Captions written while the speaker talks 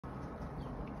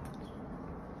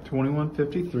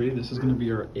2153, this is going to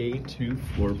be our A2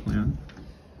 floor plan.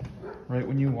 Right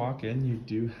when you walk in, you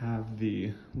do have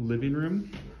the living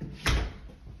room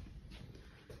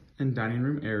and dining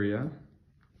room area.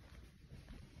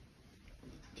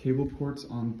 Cable ports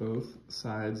on both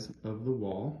sides of the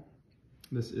wall.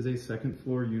 This is a second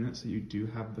floor unit, so you do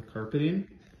have the carpeting.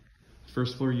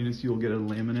 First floor units, you'll get a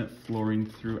laminate flooring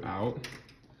throughout.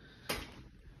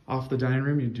 Off the dining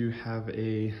room, you do have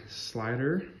a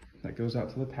slider that goes out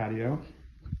to the patio.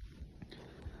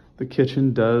 The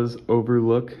kitchen does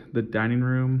overlook the dining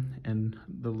room and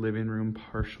the living room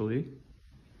partially.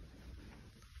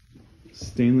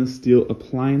 Stainless steel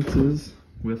appliances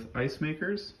with ice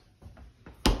makers.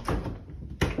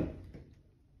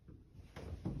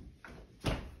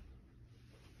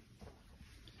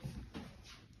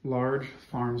 Large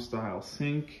farm style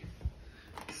sink,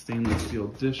 stainless steel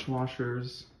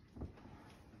dishwashers,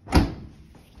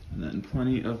 and then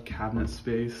plenty of cabinet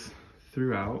space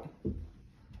throughout.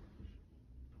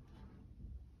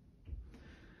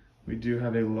 We do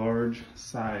have a large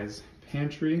size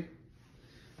pantry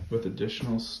with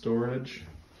additional storage.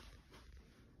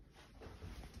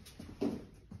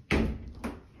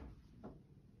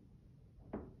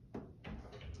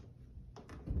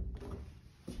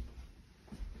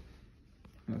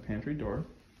 The pantry door.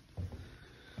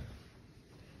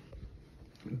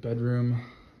 Bedroom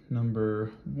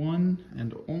number 1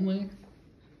 and only.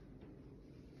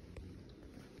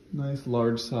 Nice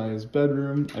large size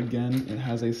bedroom. Again, it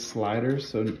has a slider,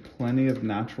 so plenty of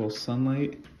natural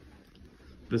sunlight.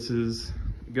 This is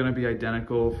gonna be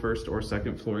identical first or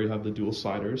second floor. You have the dual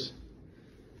sliders.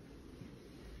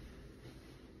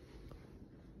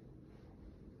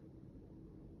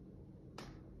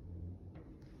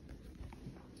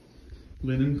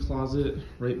 Linen closet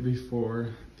right before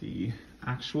the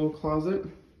actual closet.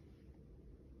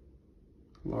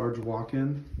 Large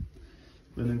walk-in.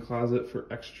 Linen closet for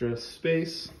extra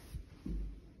space.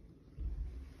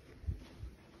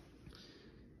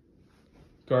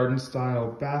 Garden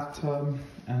style bathtub.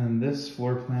 And this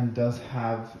floor plan does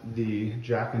have the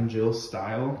Jack and Jill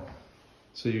style.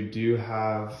 So you do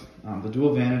have the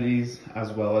dual vanities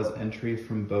as well as entry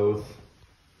from both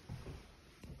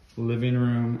living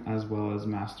room as well as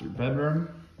master bedroom.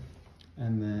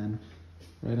 And then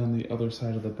right on the other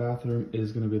side of the bathroom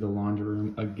is going to be the laundry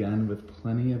room, again with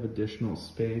plenty of additional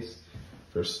space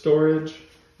for storage.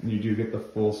 And you do get the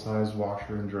full-size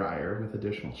washer and dryer with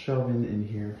additional shelving in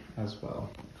here as well.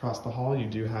 Across the hall, you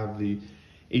do have the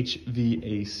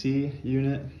HVAC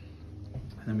unit.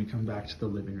 And then we come back to the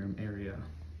living room area.